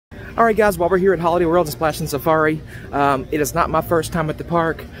Alright guys, while we're here at Holiday World Splashin Safari, it is not my first time at the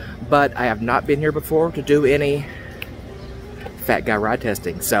park, but I have not been here before to do any fat guy ride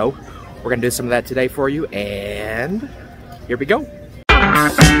testing. So, we're going to do some of that today for you, and here we go.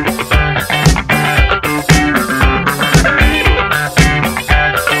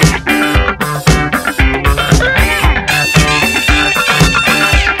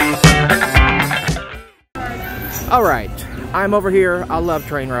 Alright. I'm over here. I love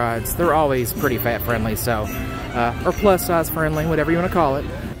train rides. They're always pretty fat friendly, so, or plus size friendly, whatever you want to call it.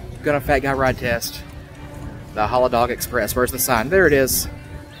 Gonna fat guy ride test the Holidog Express. Where's the sign? There it is.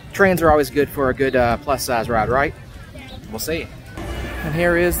 Trains are always good for a good plus size ride, right? We'll see. And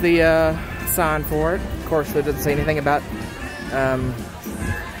here is the sign for it. Of course, it doesn't say anything about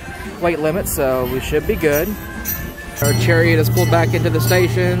weight limits, so we should be good. Our chariot is pulled back into the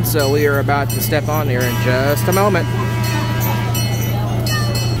station, so we are about to step on here in just a moment.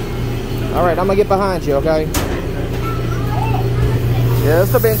 Alright, I'm gonna get behind you, okay?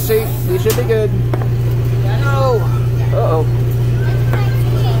 Just a bench seat. We should be good. No! Uh-oh.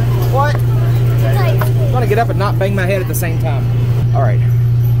 What? I'm gonna get up and not bang my head at the same time. Alright.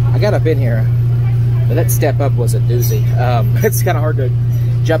 I got up in here, but that step up was a doozy. It's kind of hard to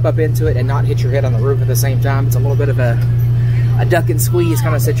jump up into it and not hit your head on the roof at the same time. It's a little bit of a duck and squeeze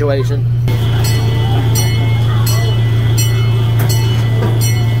kind of situation.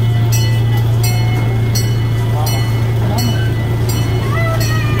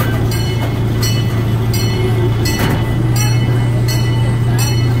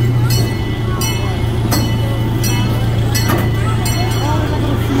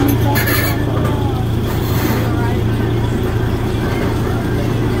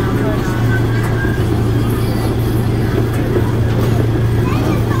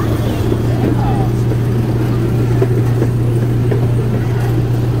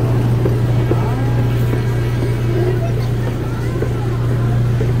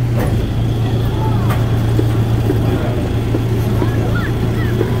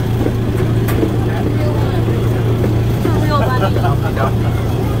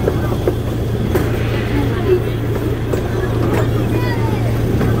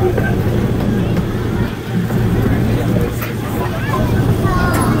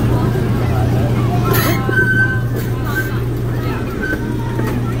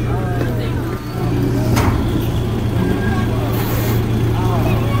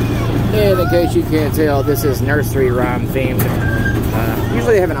 In case you can't tell, this is nursery rhyme themed.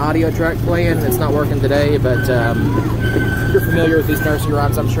 Usually they have an audio track playing. It's not working today, but if you're familiar with these nursery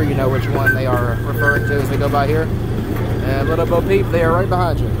rhymes, I'm sure you know which one they are referring to as we go by here. And Little Bo Peep, they are right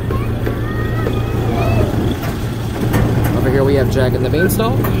behind you. Over here we have Jack and the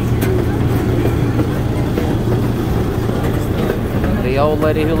Beanstalk. The old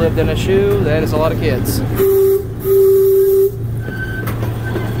lady who lived in a shoe. That is a lot of kids.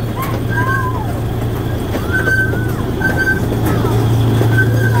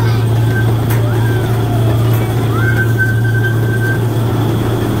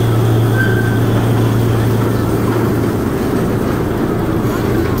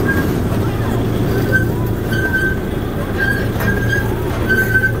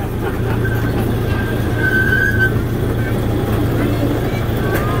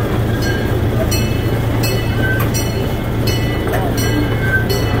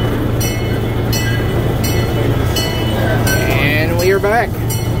 Back.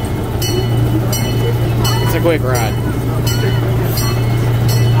 It's a quick ride.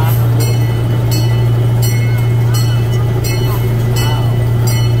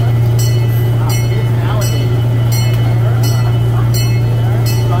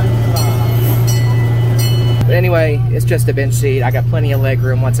 But anyway, it's just a bench seat. I got plenty of leg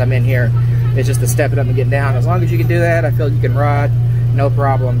room once I'm in here. It's just to step it up and get down. As long as you can do that, I feel you can ride, no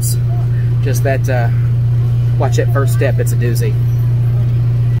problems. Just that, watch that first step, it's a doozy.